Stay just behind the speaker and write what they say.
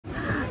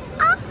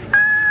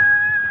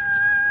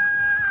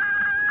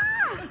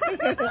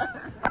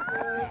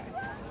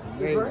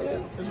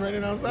It's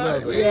raining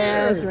outside.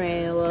 Yeah, it's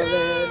raining a little bit.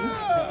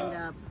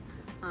 And,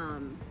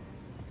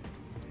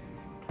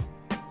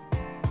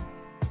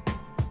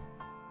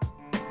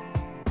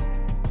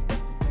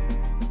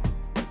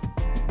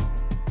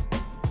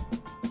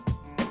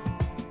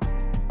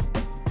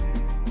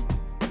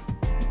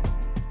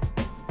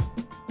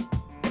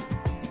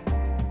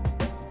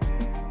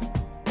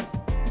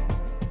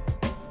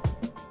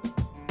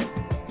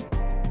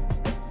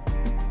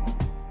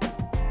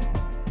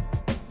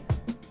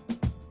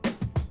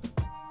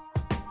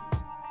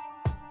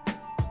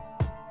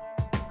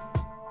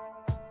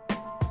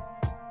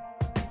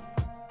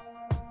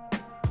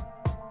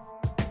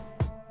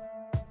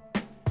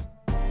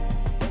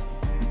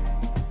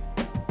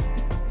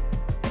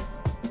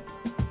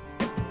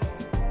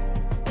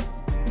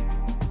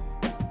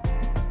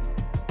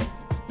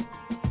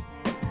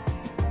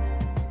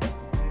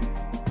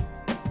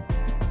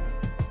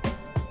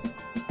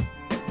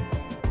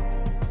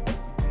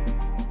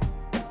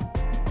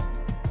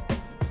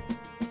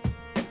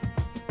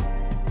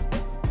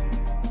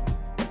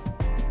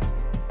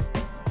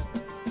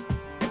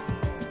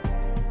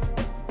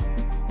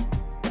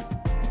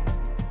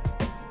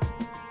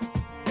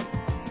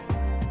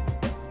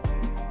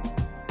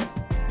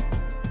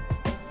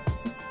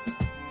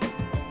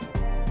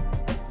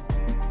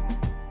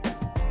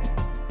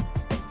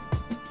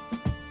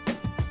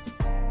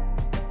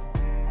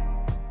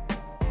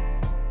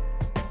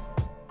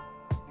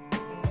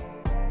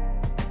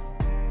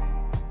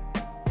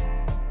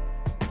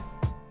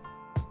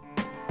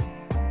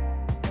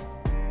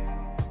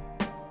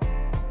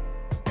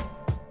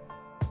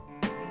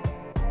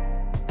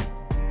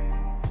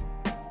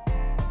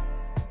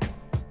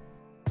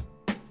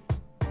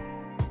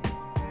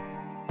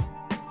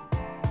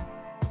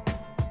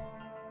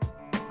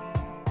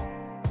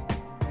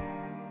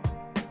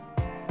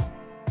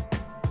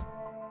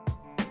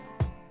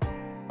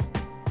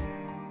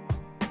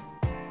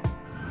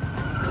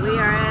 we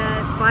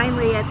are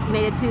finally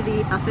made it to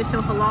the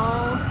official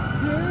halal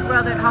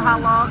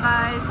halal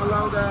guys.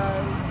 Hello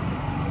guys.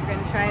 We're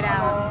gonna try it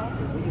out.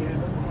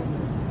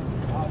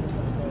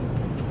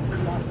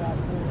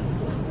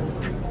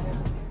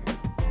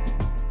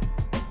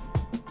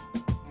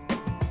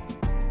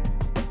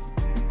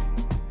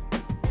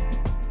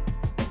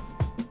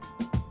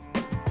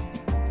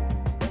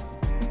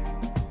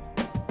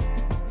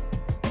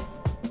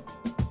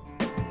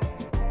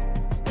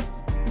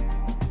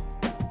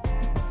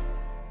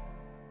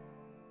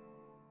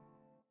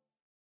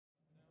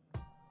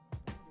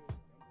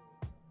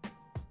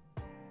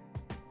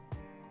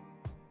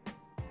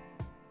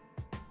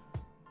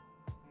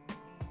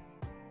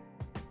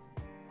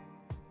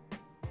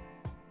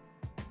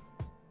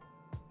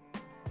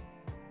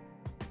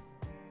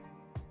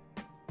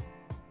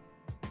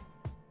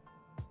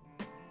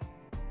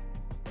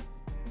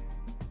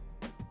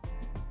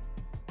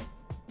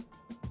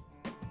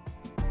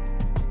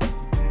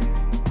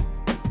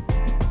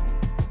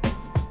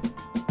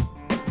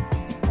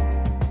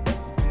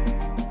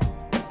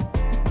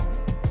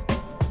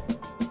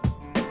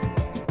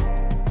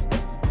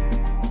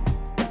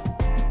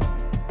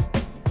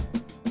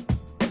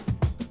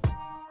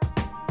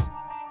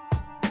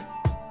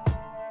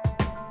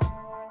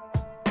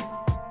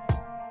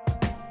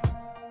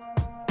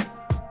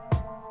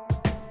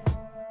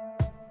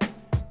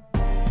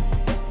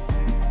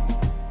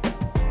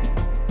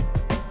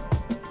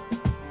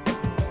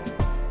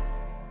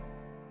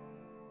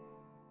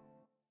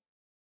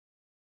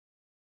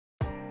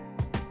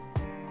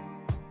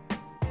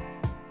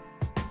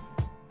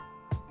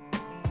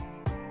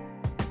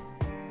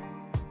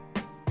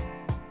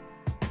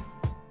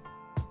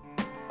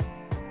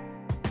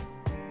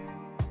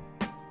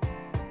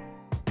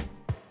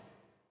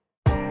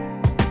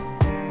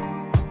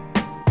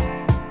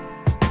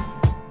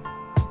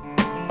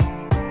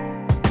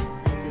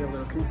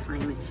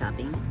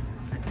 Shopping,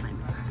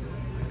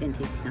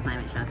 vintage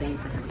consignment shopping,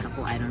 so I have a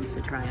couple items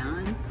to try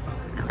on.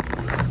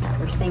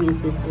 First thing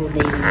is this Old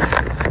Navy,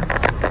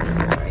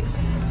 sorry.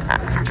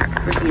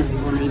 First thing is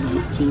this Old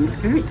Navy jean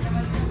skirt,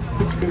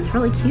 which fits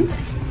really cute. I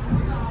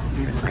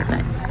really like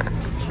that.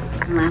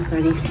 And last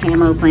are these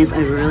camo plants. I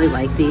really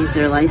like these.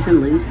 They're nice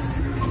and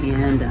loose,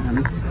 and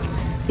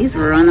these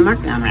were on the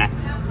markdown rack,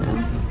 so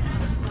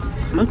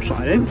I'm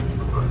excited.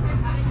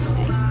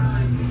 Okay.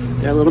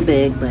 They're a little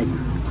big, but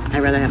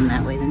I'd rather have them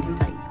that way than too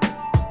tight.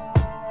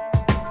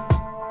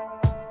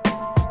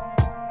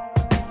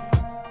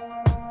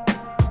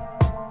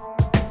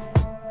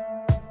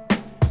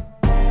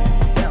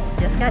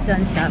 Got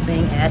done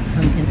shopping at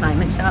some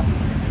consignment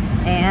shops,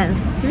 and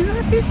they're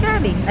not too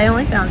shabby. I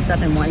only found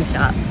stuff in one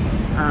shop,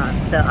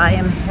 so I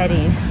am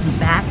heading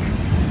back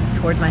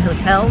towards my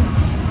hotel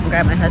and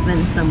grab my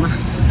husband some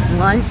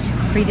lunch,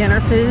 pre-dinner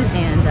food,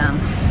 and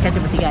catch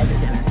up with you guys at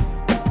dinner.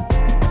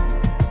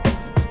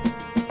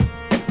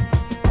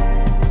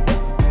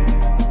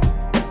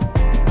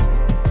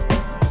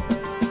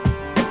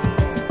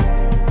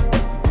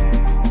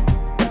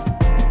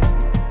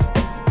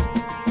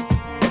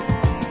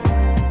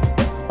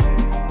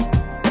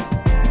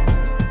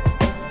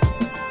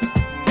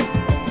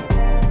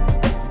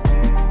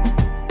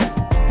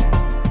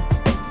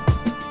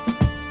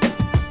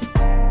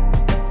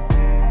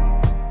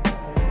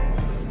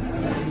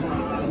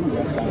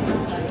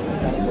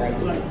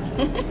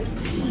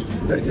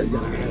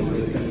 Yeah.